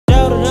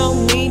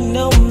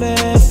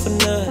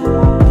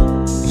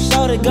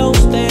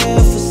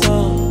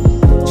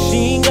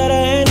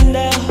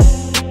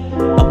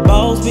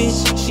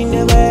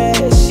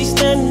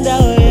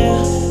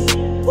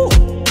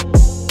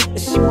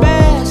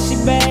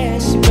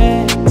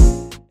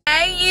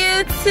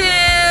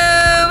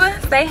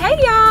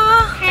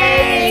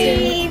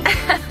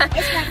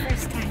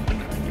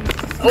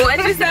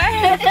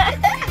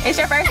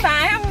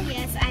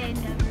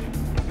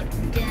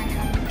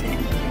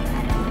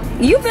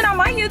been on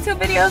my YouTube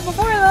videos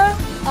before though.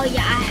 Oh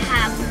yeah, I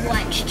have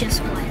once,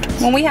 just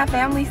once. When we have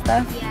family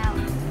stuff. Yeah,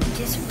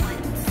 just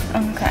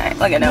once. Okay.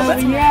 Look at Nova.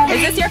 Yeah.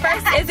 Is this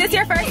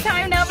your first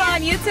time, Nova,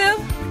 on YouTube?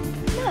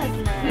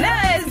 No,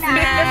 it's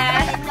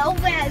not.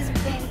 Nova has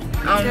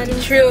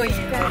been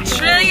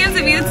trillions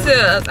of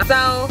YouTube.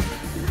 So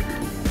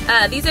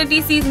these are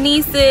DC's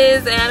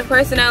nieces and of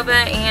course Nova,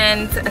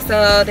 and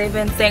so they've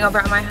been staying over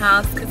at my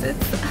house because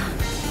it's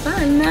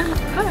fun.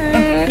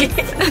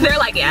 They're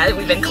like, yeah,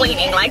 we've been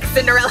cleaning like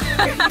Cinderella.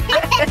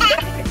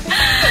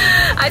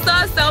 I still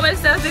have so much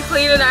stuff to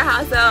clean in our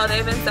house, so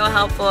they've been so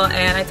helpful,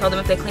 and I told them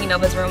if they clean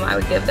Nova's room I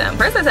would give them,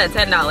 first I said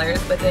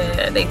 $10, but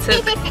then they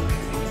took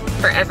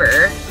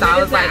forever, so I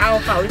was like,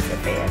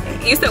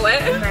 you said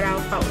what?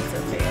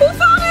 Whose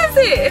fault is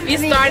it? You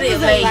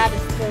started late.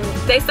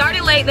 They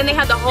started late, then they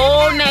had the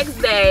whole next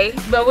day.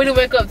 But we didn't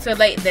wake up till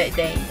late that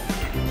day.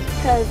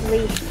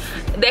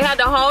 They had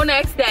the whole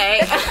next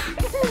day.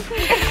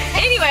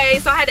 Anyway,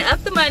 so I had to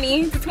up the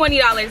money to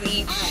 $20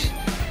 each.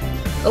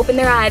 Open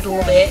their eyes a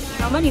little bit. You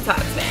know, money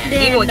talks, man.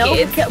 Then even with Nova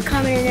kids. kept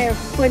coming in there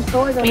putting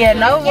toys on. Yeah,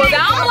 Nova.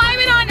 Don't blame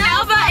it on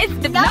Nova. It's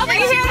the Nova, you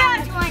hear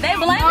that? They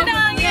blame it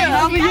on you.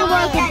 Nova, you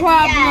was the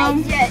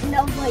problem.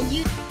 Nova,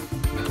 you.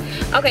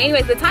 Okay,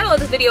 anyways, the title of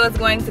this video is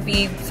going to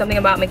be something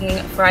about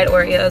making fried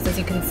Oreos, as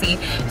you can see.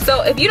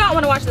 So if you don't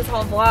want to watch this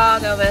whole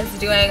vlog of us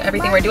doing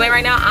everything we're doing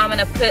right now, I'm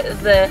gonna put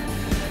the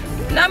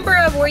number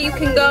of where you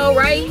can go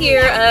right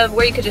here of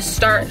where you could just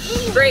start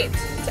straight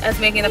to us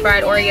making the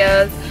fried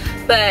Oreos.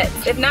 But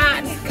if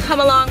not, come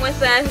along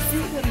with us.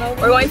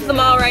 We're going to the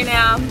mall right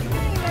now,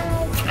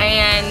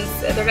 and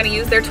they're gonna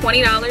use their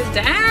 $20.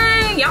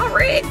 Dang, y'all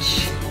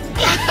rich.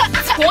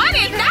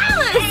 $20.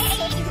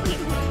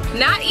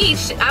 Not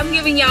each. I'm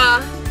giving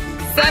y'all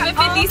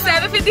 $7.50,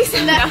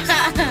 $7.50. No.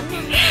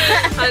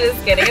 I'm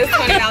just kidding. It's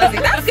 $20.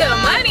 That's good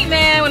money,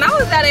 man. When I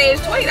was that age,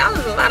 $20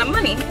 was a lot of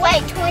money.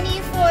 Wait, 20,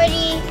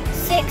 40,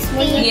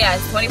 60. Yes,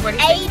 20, 40,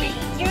 60. 80.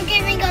 You're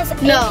giving us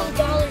 $80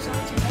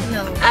 on today.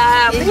 No.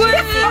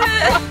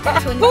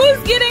 Who's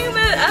getting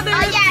the other?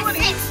 Oh yeah, 20?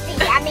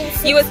 60. I mean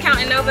 60. You was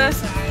counting Nova?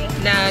 Sorry.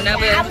 No,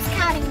 Nova. Yeah, I was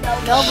counting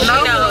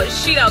Nova.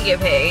 She don't get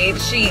paid.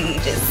 She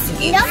just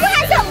gives. Nova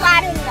has a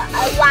lot of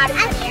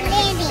money in her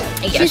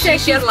piggy. Yeah,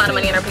 she has a lot of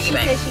money in her piggy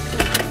bank.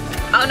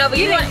 Oh Nova,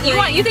 you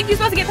think you're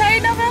supposed to get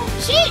paid, Nova?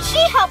 She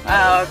helped.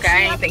 Oh,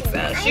 okay. I didn't think so.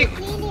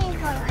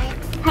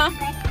 Huh?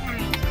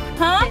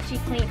 Huh? She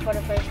cleaned for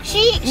the first.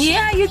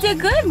 Yeah, you did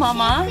good,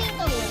 Mama.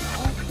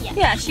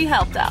 Yeah, she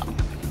helped out.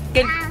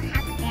 Good.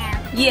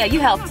 Yeah, you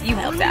helped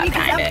out,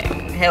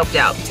 kinda. Helped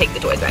out, take the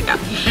toys back out.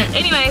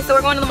 Anyway, so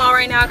we're going to the mall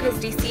right now because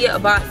DC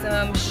bought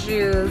some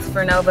shoes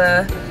for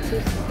Nova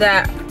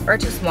that are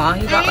too small.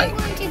 He bought like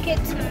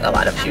a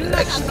lot of shoes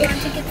actually.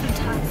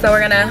 So we're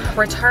gonna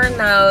return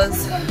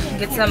those,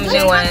 get some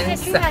new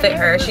ones that fit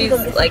her. She's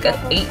like an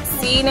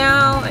 8C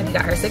now, and he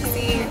got her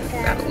 6C,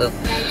 grab a loop.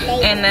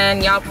 And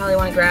then y'all probably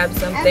want to grab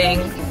something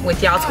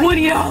with y'all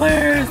 $20.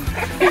 Yeah,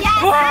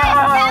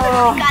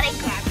 gotta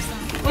grab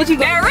some. What you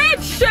got? They're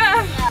rich!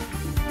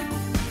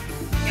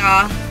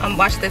 Y'all,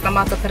 watch this. I'm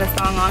about to put a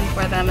song on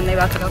for them and they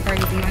about to go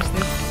crazy. Watch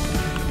this.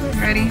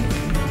 Ready?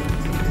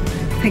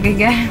 Take a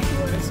guess.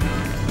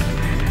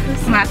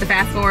 I'm gonna have to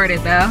fast forward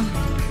it though.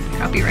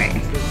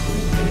 Copyright.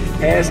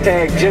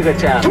 Hashtag Jigga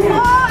Chop.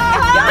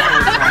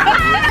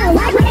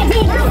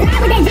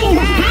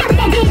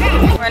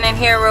 Running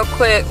here real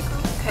quick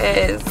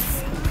because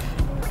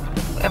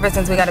ever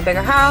since we got a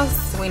bigger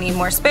house, we need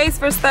more space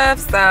for stuff.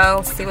 So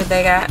let's see what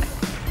they got.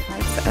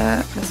 Lights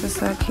up. This is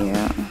so cute.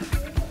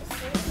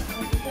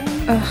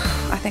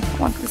 I think I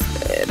want this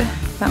bed.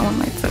 That one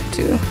lights up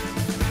too.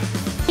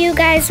 You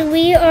guys,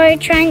 we are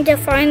trying to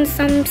find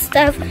some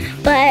stuff,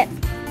 but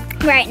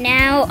right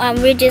now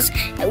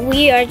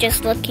we are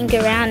just looking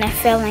around and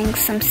filling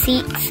some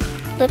seats.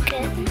 Look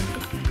at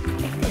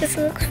this.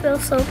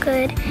 Feels so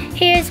good.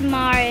 Here's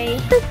Mari.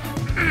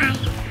 Hi.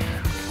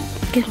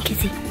 Good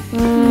kissy.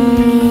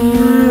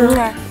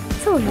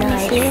 So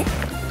nice.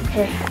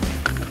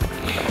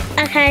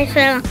 Okay,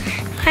 so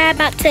we're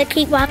about to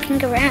keep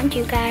walking around,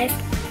 you guys.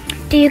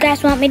 Do you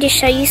guys want me to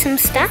show you some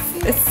stuff?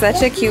 It's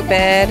such a cute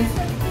bed.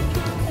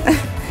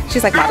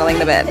 She's like modeling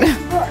the bed.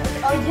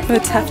 The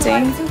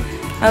tufting.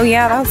 Oh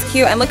yeah, that was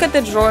cute. And look at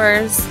the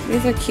drawers.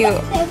 These are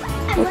cute.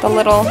 With the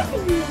little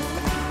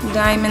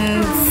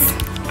diamonds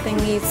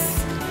thingies.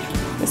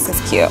 This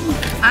is cute.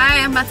 I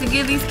am about to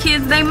give these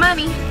kids their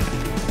money.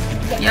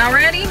 Y'all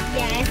ready?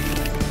 Yes.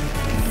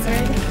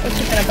 What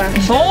you gonna buy?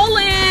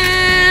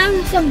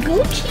 Bowling! Some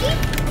Gucci?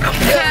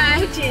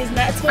 Okay. Gucci is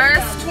not $20.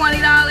 First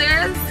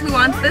 $20. Who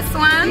wants this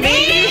one? Me!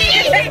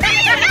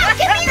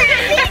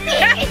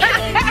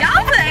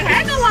 Y'all take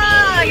heck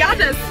along. Y'all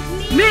just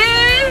me.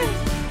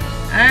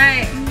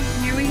 Alright,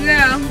 here we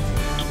go.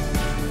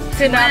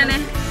 $20.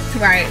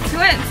 Right.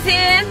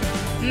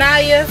 10.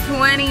 Naya.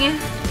 20.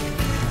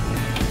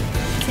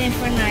 10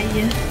 for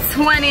Naya.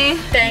 20.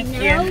 Thank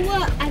you.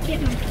 I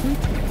get my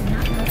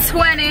points.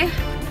 20.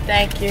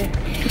 Thank you.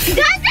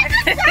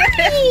 That's a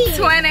 30.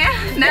 20.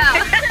 No.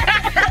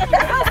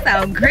 Y'all so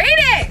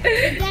greedy.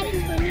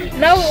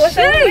 No, what's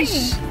up with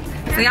me?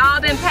 So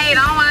y'all been paid.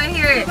 I don't want to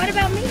hear it. What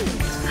about me?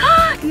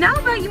 No,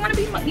 but you want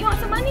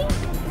some money?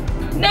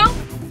 No.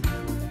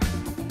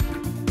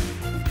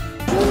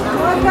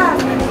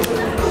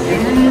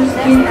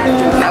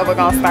 Now we're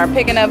gonna start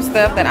picking up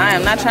stuff that I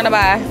am not trying to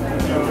buy.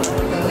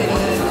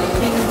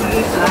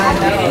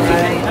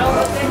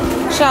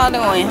 What y'all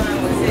doing?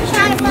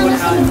 Trying to find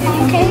some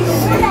pancakes.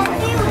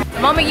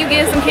 The moment you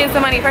give some kids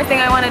some money, first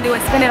thing I want to do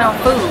is spend it on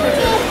food.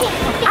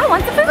 I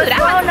want some food. I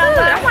want some food.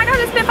 Oh my God,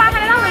 I just spent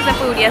 $500 in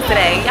food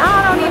yesterday.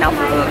 Y'all don't need no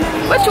food.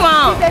 What you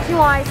want? She said she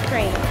want ice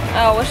cream.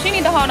 Oh, well, she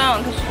need to hold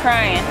on because she's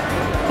crying.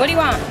 What do you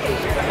want?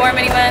 4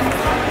 mini buns?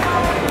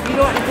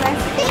 You want the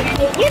class?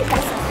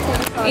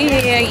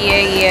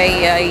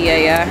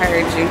 Yeah, I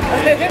heard you.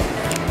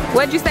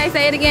 What'd you say?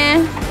 Say it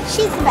again.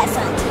 She's the best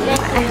auntie.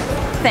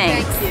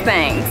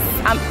 Thanks.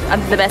 I'm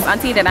the best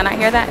auntie. Did I not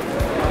hear that?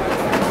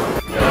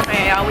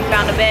 Hey, y'all, we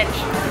found a bench.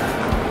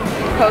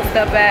 Post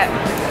up at.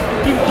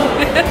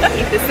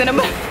 Eat the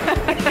cinema.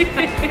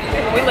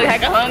 We look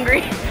like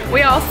hungry.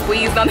 We all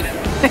squeezed on the.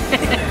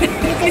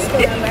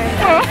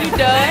 You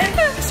done?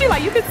 She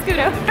like, you can scoot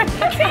over.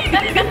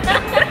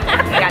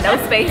 Got no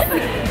space.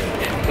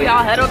 We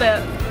all huddled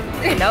up.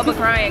 Nova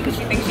crying because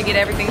she thinks she get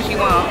everything she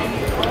wants.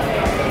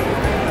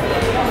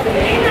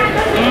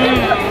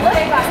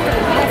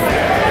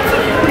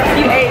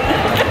 You ate.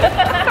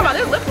 Come on,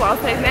 this lip gloss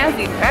tastes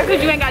nasty. That's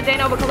because you ain't got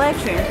Nova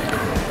collection.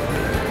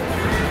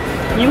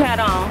 You had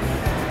on.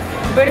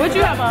 What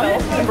you have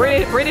on?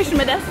 British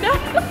Modesto?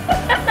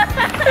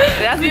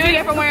 That's what you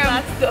get from wearing.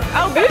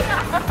 Oh, good. I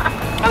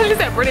thought you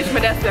said British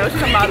Modesto.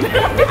 She's talking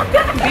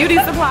about beauty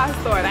supply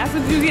store. That's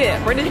what you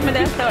get. British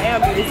Modesto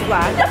and beauty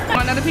supply.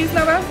 Want another piece,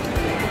 Nova?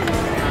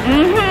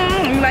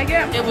 You like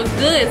it? It was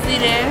good, see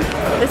there?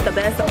 This is the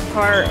best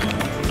part,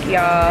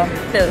 y'all.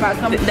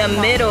 The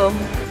middle.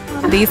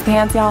 These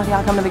pants, y'all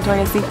come to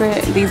Victoria's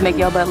Secret. These make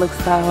your butt look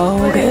so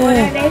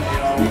good.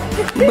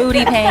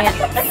 Booty pants.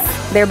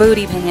 They're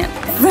booty pants.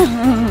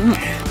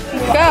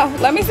 Go,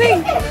 let me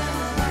see.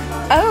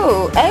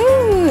 Oh.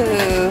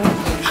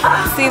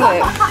 See,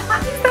 look.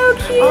 So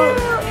cute.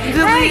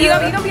 Hey, you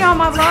gonna be on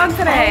my vlog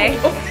today?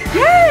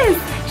 Yes.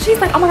 She's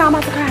like, oh my God, I'm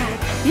about to cry.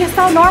 You're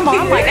so normal.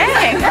 I'm like,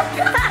 dang.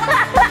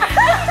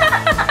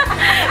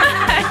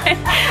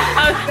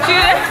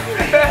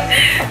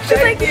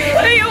 She's like,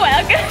 you're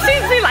welcome.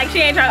 She's like, she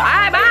ain't trying to, all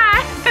right,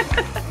 bye.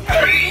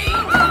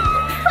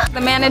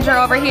 The manager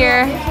over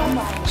here,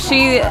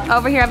 she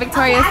over here at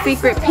Victoria's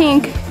Secret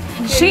Pink,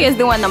 she is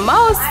doing the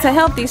most to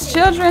help these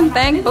children.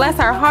 Thank, bless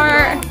her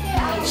heart.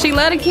 She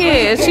love the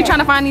kids. She trying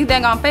to find these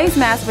dang on face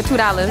masks for $2.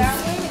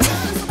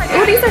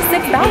 Ooh, these are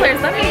 $6.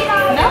 Let me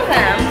smell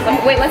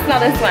them. Wait, let's smell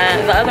this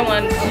one. The other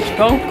one,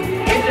 skunk.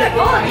 This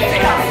one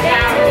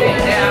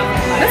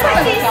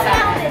doesn't smell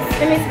that.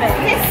 Let me smell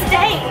it. It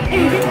stinks.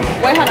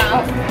 Wait, hold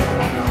on.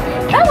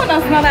 That one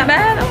don't smell that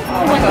bad.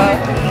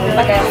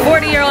 Like a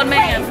 40-year-old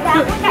man.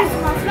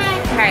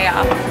 Hey,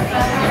 y'all.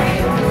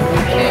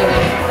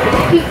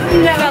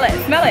 Smell it.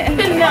 Smell it.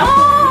 No.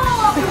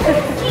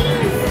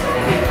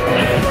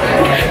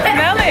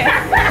 Smell it.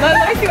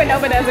 Let me see what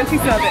Nova does when she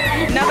smells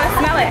it. Nova,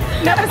 smell it.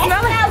 Nova,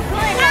 smell it.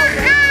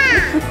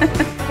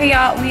 Hey,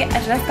 y'all. We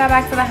just got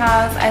back to the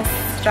house. I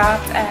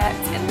stopped at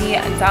the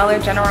Dollar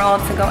General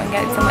to go and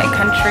get some like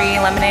country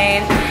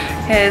lemonade.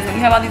 Because when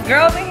you have all these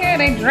girls in here,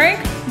 they drink.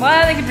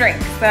 Well, they can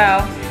drink.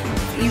 So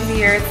it's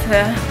easier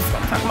to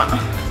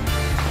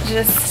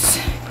just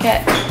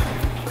get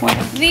one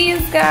of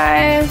these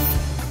guys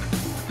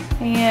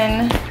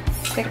and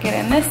stick it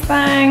in this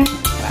thing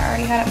that I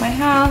already had at my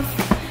house.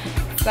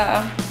 So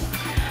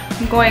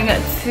I'm going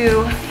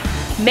to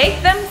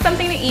make them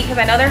something to eat because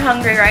I know they're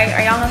hungry, right?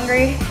 Are y'all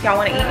hungry? Y'all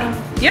want to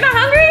eat? You're not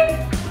hungry?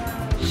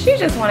 She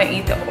just want to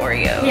eat the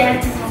Oreos.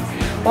 Yes.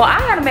 Well, I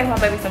gotta make my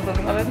baby some food.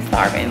 My baby's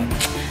starving.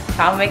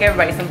 So I'll make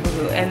everybody some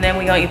food and then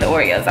we gonna eat the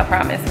Oreos. I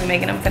promise. We're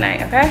making them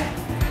tonight, okay?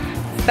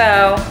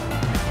 So,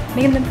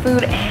 making them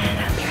food and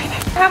I'll be right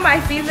back. I have my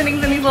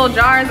seasonings in these little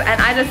jars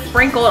and I just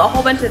sprinkled a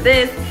whole bunch of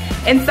this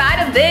inside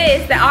of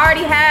this that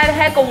already had a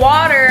heck of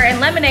water and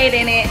lemonade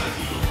in it.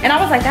 And I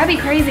was like, that'd be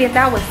crazy if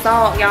that was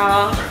salt,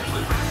 y'all.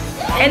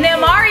 And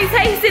then Mari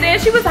tasted it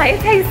and she was like,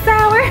 it tastes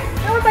sour.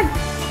 I was like,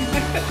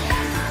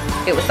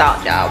 it was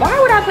salt, y'all. Why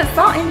would I put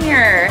salt in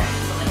here?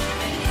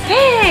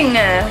 Dang,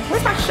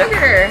 where's my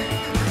sugar?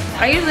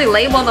 I usually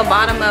label the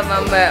bottom of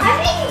them, but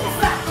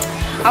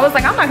I was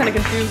like, I'm not gonna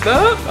confuse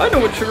that. I know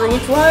what sugar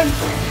looks like.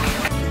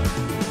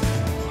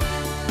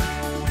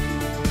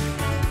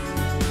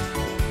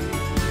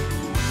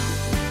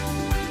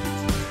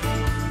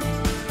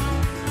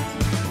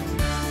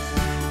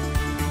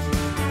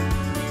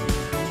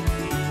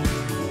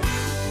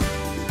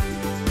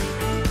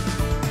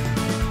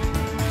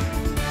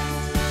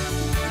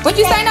 What'd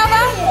you say,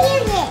 Nova?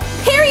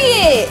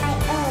 Period.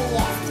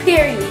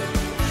 Period.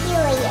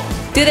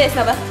 Do this,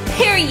 Nova.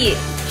 Period.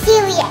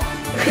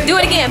 Do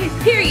it again.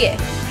 Period.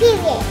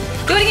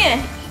 Do it again.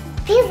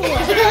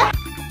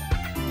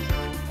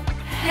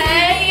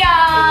 Hey,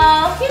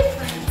 y'all.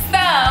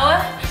 So,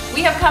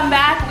 we have come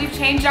back. We've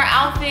changed our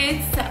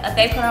outfits.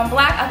 They put on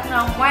black, I put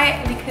on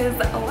white because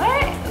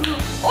what?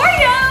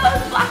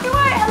 Oreos, black and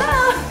white,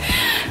 hello.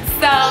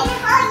 So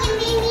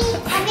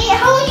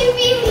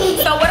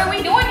what are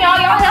we doing, y'all?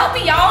 Y'all help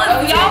me, y'all.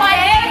 Y'all like,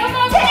 hey, come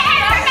on.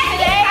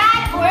 Today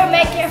we're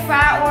making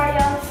fried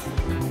Oreos.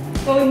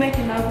 What are we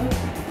making, Nova?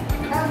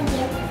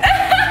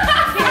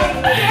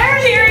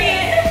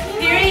 Period.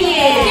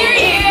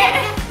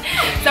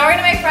 So we're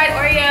gonna make fried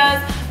Oreos.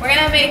 We're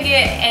gonna make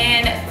it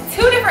in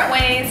 2 different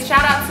ways.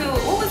 Shout out to,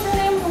 what was her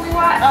name who we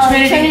watched?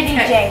 Trinity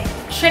J.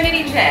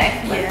 Trinity J.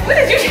 Yeah. What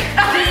did you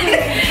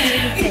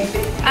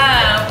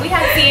we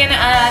have seen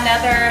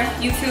another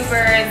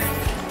YouTuber's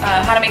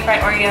how to make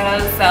fried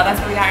Oreos, so that's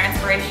where we got our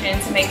inspiration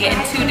to make it in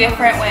 2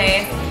 different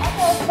ways.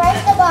 Okay,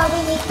 first of all,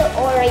 we need the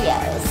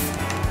Oreos.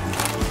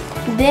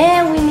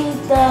 Then we need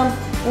the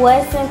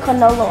Western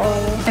canola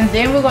oil. And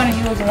then we're going to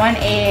use 1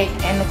 egg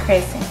and the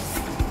crescents.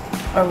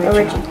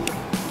 Original.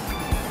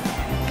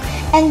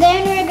 And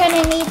then we're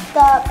going to need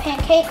the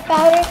pancake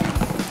powder.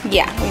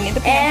 Yeah, we need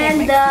the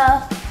pancake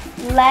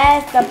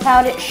And the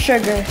powdered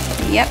sugar.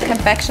 Yep,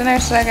 confectioner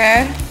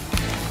sugar.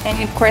 And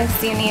of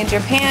course you need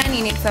your pan,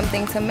 you need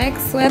something to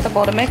mix with, a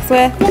bowl to mix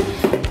with.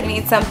 You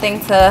need something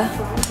to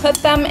put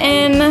them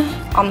in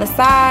on the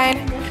side.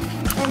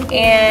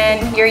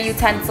 And your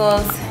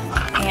utensils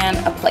and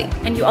a plate.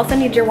 And you also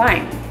need your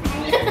wine.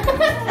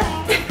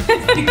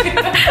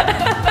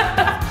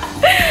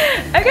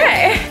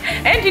 Okay,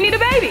 and you need a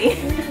baby.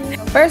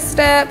 First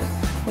step,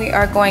 we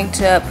are going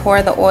to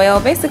pour the oil.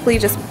 Basically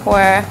just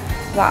pour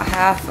about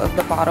half of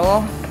the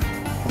bottle.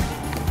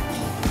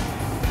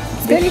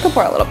 It's good, you can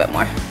pour a little bit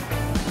more.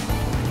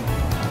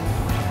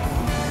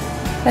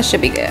 That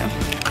should be good.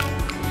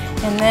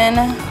 And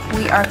then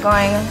we are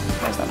going,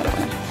 where's the other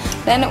one?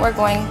 Then we're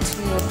going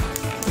to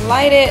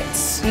light it.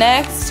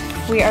 Next,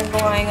 we are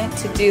going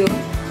to do,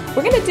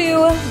 we're gonna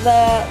do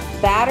the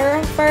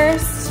batter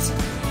first,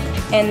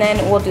 and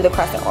then we'll do the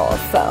crescent rolls.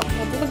 So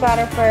we'll do the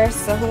batter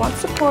first. So who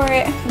wants to pour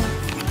it?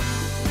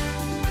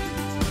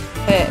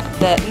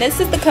 This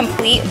is the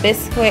complete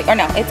biscuit, or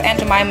no, it's Aunt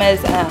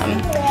Jemima's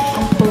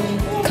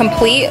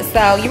complete.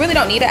 So you really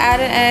don't need to add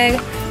an egg,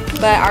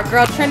 but our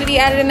girl Trinity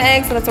added an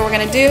egg, so that's what we're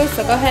gonna do.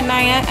 So go ahead,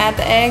 Naya, add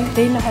the egg.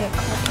 They know how to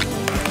cook.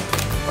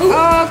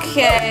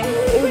 Okay.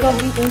 We're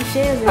gonna beat them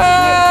shells.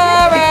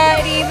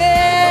 Alrighty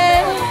then.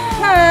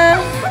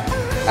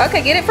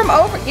 Okay, get it from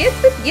over.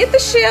 Get the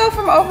shell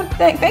from over.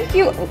 Thank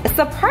you.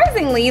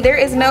 Surprisingly, there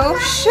is no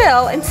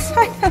shell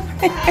inside of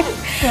it.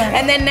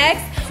 And then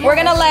next, we're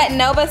gonna let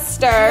Nova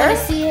stir.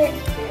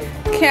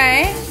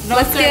 Okay.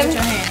 Let's give.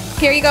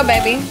 Here you go,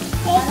 baby.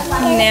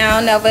 Now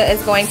Nova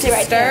is going to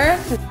stir.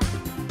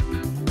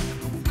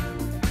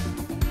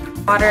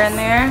 Water in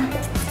there.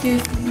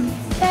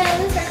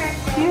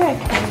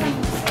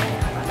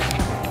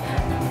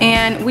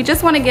 And we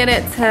just want to get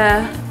it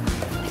to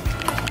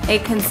a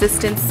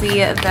consistency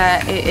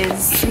that it is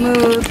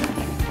smooth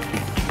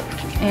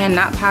and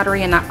not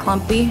powdery and not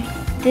clumpy.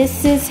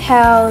 This is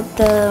how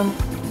the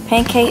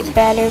pancake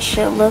batter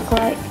should look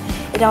like.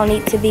 It don't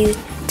need to be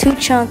too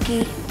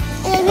chunky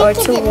or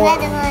too warm.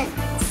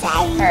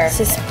 This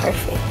is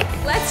perfect.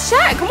 Let's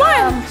check, come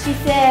on. She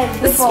said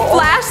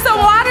splash some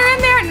water in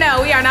there.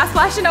 No, we are not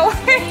splashing no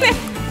water in there.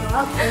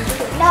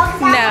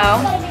 No.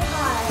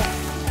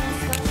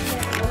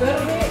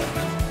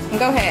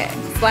 Go ahead,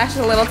 splash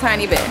a little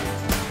tiny bit.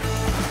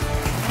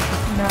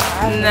 No.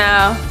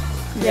 No,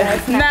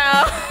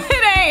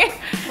 it ain't.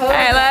 All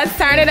right, let's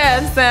turn it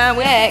up some.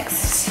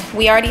 Next,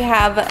 we already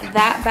have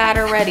that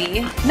batter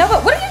ready. No,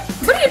 but what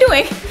are you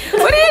doing?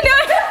 What are you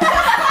doing?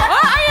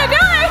 What are you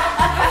doing?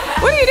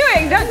 What are you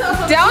doing?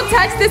 Don't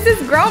touch. This is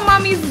grown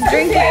mommy's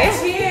drinking.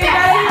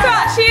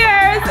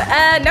 Cheers.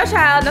 No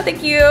child. No,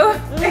 thank you.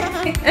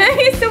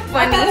 He's so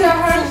funny.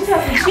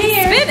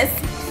 Cheers.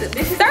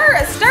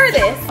 Stir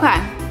this.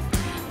 Okay.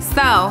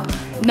 So,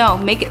 no,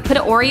 put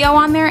an Oreo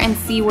on there and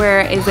see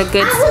where is a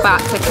good spot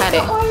to cut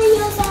it.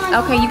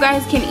 Okay, you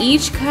guys can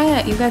each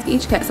cut.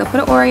 So put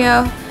an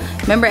Oreo.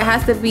 Remember, it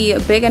has to be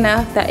big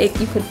enough that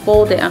you could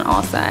fold it on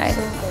all sides.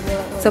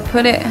 So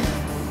put it.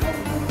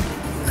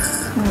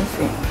 Let me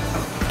see.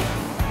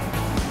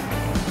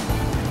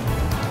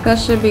 That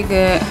should be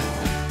good.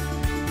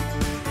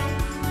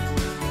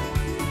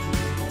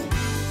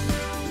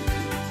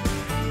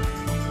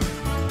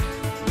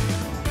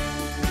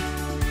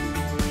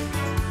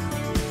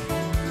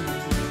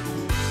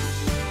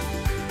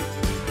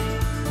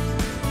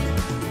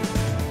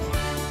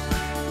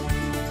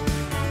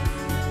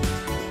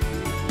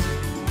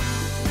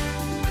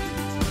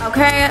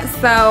 Okay,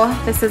 so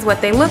this is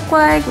what they look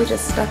like. We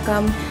just stuck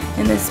them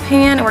in this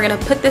pan, and we're gonna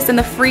put this in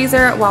the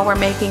freezer while we're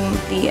making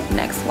the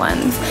next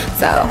ones.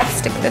 So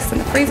stick this in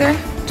the freezer.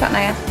 Chat,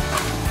 Naya.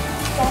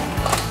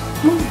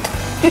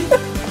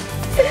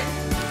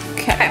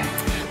 Okay,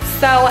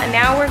 so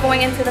now we're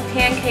going into the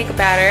pancake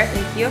batter.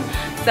 Thank you.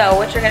 So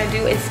what you're gonna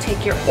do is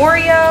take your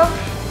Oreo.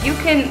 You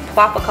can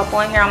plop a couple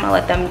in here. I'm gonna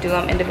let them do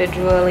them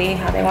individually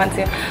how they want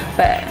to,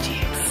 but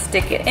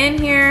stick it in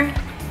here.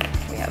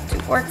 We have 2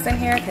 forks in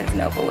here because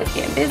Nova was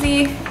getting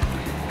busy.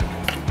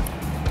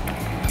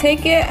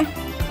 take it.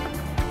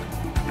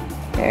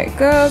 There it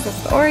goes,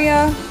 it's the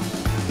Oreo.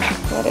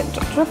 Let it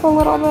drip a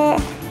little bit.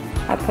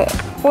 I put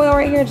foil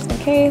right here just in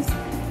case.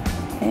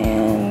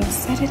 And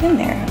set it in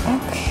there.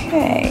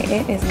 Okay,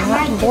 it is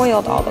not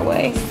boiled all the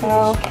way,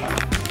 so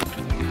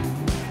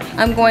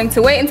I'm going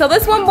to wait until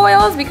this one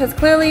boils because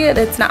clearly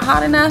it's not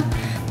hot enough.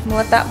 I'm gonna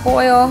let that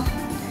boil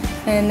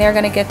and they're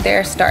gonna get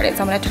theirs started.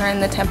 So I'm gonna turn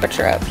the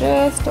temperature up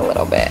just a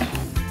little bit.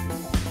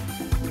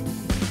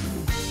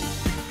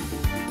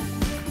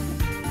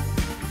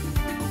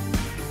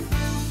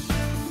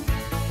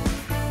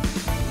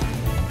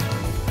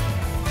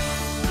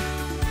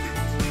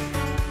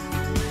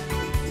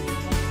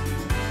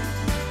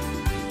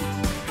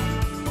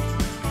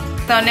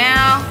 So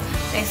now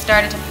they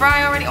started to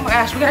fry already. Oh my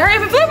gosh, we gotta hurry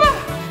up and flip them.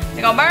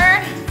 They're gonna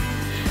burn.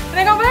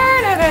 They're gonna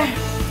burn. Okay.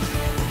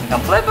 We're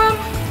gonna flip them.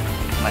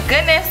 Oh my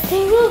goodness.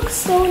 They look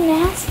so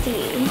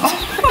nasty.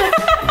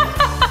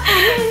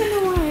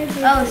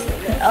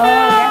 Oh,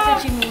 that's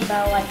what you mean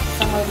by like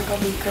some of them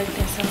gonna be cooked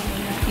and some of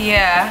them not.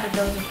 Yeah. But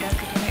those are cooked.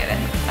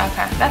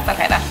 Okay, that's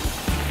okay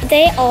though.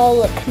 They all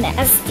look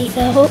nasty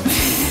though.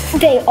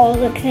 They all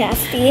look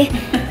nasty.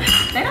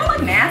 They don't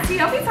look nasty.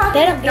 Don't be talking,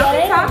 They don't be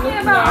talking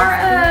about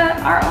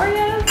our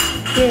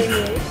Oreos.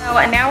 Period. So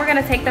now we're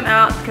gonna take them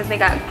out because they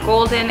got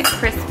golden,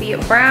 crispy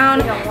brown.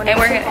 We don't want them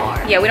too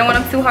hard. Yeah, we don't want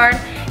them too hard.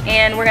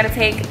 And we're gonna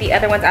take the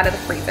other ones out of the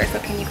freezer. So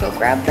can you go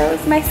grab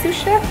those, my sous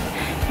chef?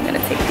 I'm gonna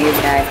take these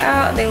guys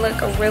out. They look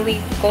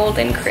really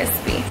golden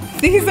crispy.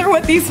 These are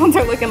what these ones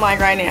are looking like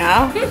right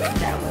now.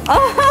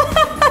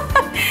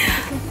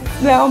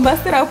 They'll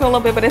bust it open a little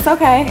bit, but it's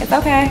okay. It's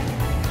okay.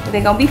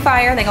 They're gonna be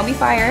fire. They're gonna be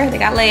fire. They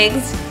got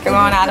legs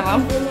growing out of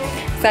them.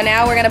 So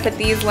now we're gonna put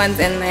these ones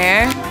in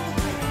there.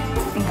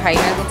 Okay, you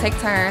guys will take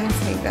turns.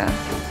 Here you go.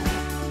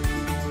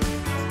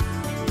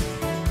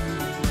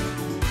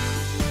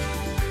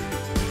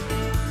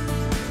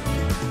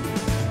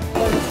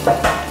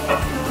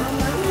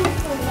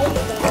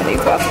 These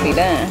supposed to be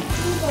done.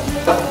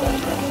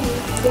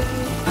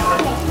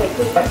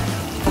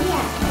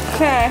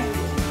 Okay.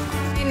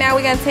 Now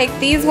we're gonna take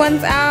these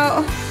ones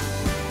out.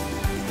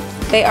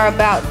 They are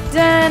about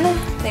done.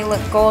 They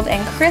look gold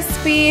and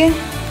crispy.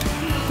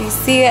 You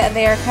see it,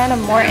 they are kind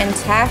of more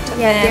intact than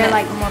they're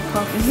like more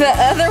puffy. the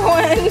other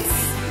ones.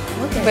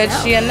 But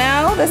you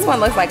know, this one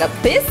looks like a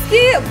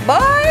biscuit,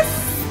 boy.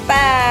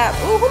 Stop.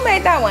 Ooh, who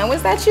made that one?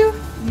 Was that you?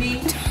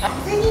 Me.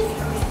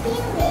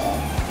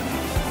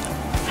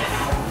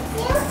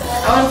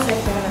 I want to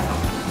take that out.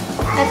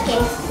 Okay,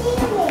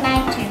 my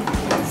turn.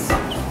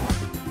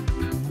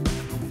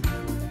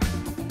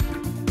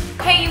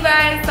 Okay, you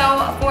guys, so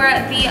for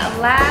the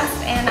last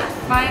and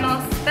final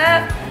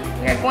step,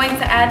 we are going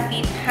to add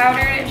the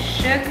powdered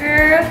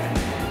sugar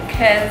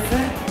because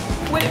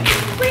wait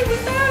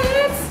without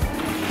it.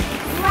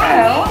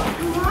 So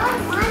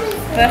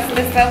dust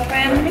this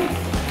open.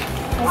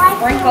 We'll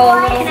sprinkle a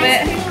little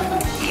bit.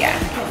 Yeah.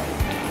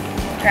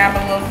 Grab a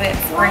little bit,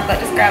 sprinkle it,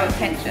 just grab a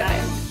pinch of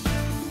it.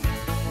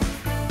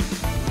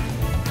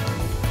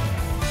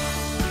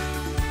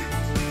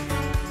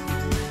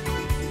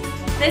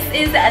 This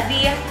is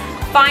the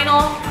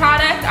final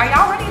product. Are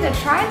y'all ready to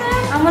try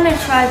this? I'm gonna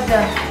try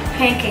the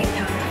pancake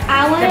powder.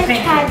 I want to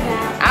try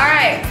that. All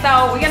right,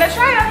 so we're gonna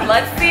try them.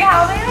 Let's see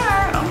how they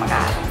are. Oh my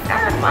God,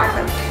 they're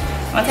marvelous.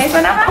 Wanna taste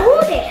one of them?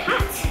 Oh, they're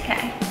hot.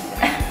 Okay.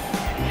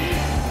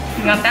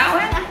 You want that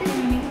one?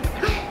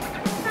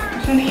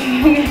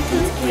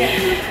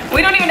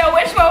 We don't even know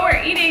which one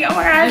we're eating. Oh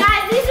my gosh.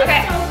 Guys, these are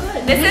Okay. so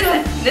good.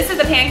 This is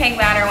the pancake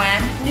batter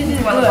one. This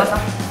is Well, good.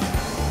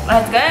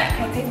 that's good.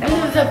 Okay, take that This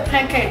one. is a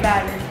pancake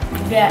batter.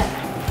 Yeah.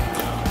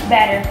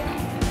 Batter.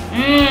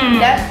 Mmm.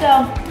 That's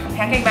the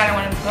Pancake batter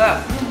one is good.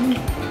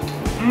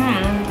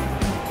 Mmm.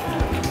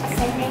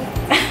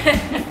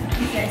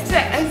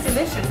 It's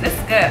delicious. This is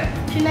good.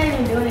 she's not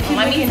even doing it. She's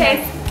Let me licking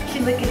taste.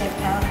 She's licking that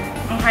powder.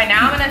 Okay,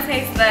 now I'm gonna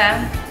taste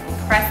the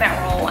crescent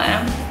roll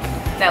one.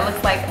 That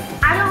looks like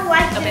I don't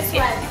like a this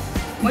biscuit.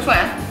 one. Which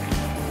one?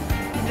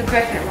 The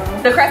crescent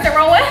roll. The crescent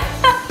roll one?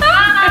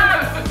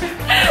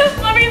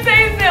 Let me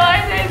taste it.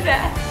 Let me taste it.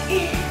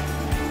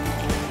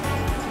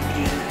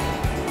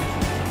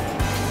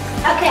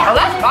 Okay. Oh,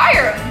 that's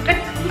fire.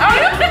 Oh,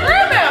 that's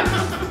rhythm.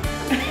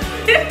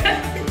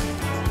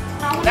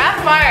 That's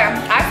fire.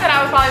 I said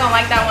I was probably gonna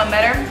like that one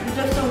better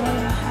Just the one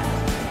I had.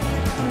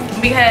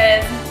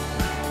 because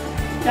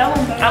That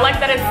one better. I like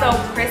that it's so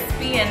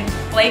crispy and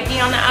flaky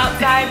on the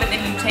outside, but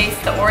then you taste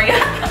the Oreo.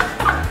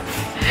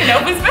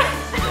 Nope, it's bad.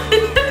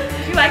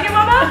 You like it,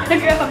 Mama?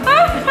 This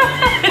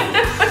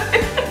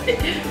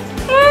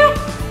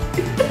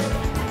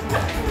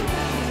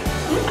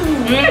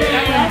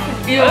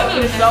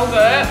is so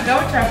good.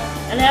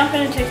 And then I'm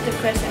gonna taste the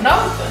crescent.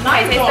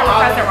 I taste the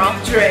crescent roll.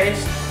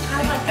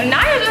 And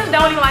Naya just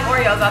don't even like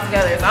Oreos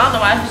altogether, so I don't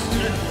know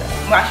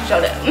why she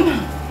showed it.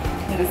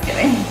 I'm just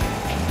kidding.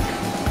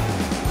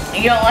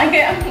 You don't like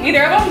it?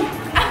 Either of them?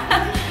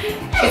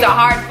 She's a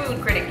hard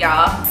food critic,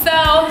 y'all.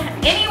 So,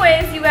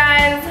 anyways, you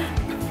guys,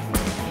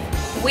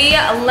 we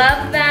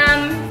love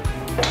them.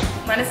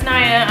 Minus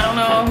Naya, I don't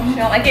know, she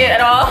don't like it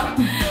at all.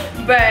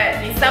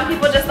 But some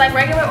people just like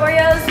regular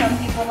Oreos, some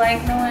people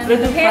like the one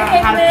with the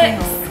pancake mix.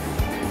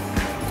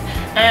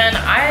 And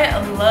I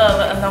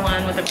love the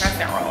one with the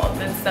crescent rolls.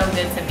 It's so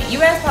good to me. You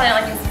guys probably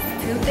don't like this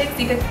too thick, so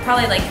you could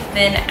probably like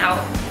thin out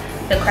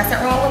the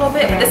crescent roll a little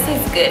bit. But this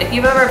tastes good. If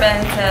you've ever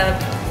been to,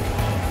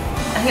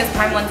 I think it's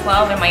Prime 112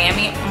 in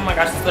Miami. Oh my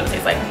gosh, this is what it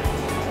tastes like.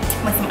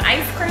 With some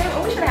ice cream.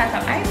 Oh, we should have had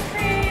some ice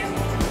cream.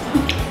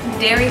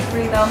 Dairy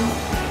free though.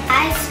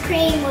 Ice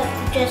cream with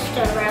just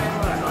a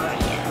regular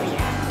Oreo,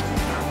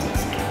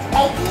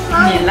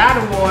 Need a lot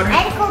of water.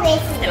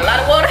 And a lot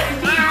of water.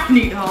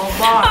 Need a whole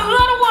bar. A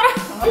lot of water.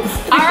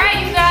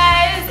 Alright, you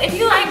guys. If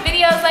you like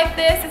videos like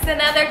this, it's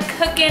another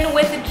Cooking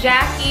with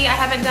Jackie. I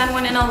haven't done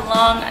one in a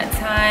long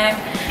time.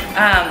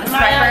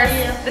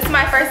 This is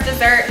my first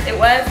dessert. It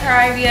was her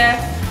idea.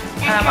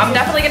 I'm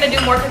definitely gonna do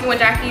more Cooking with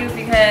Jackie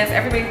because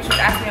everybody keeps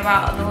asking me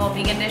about the little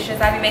vegan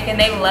dishes I be making.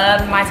 They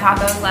loved my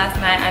tacos last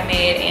night I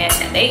made, and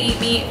they eat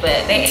meat,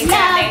 but they ate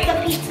that.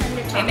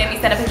 They made me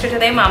send a picture to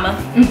their mama.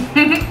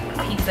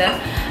 Pizza.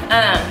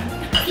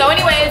 So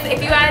anyways,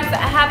 if you guys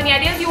have any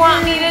ideas you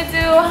want me to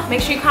do, make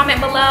sure you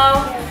comment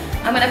below.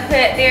 I'm gonna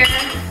put their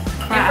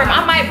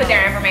I might put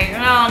their information.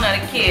 I don't know,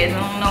 the kids.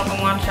 I don't know if I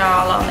want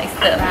y'all on their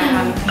stuff.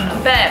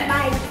 But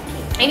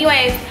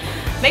anyways,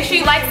 make sure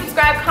you like,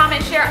 subscribe,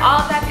 comment, share, all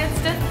of that good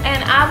stuff.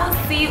 And I will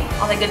see you,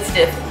 all that good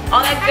stuff.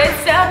 All that good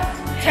stuff.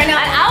 Turn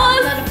on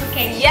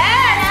notifications.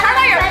 Yes, turn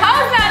on your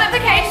post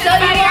notifications so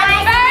you're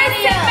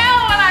first to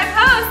know when I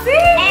post.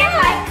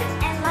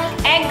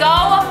 And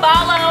go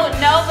follow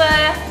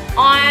Nova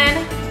on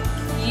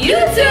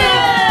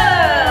YouTube.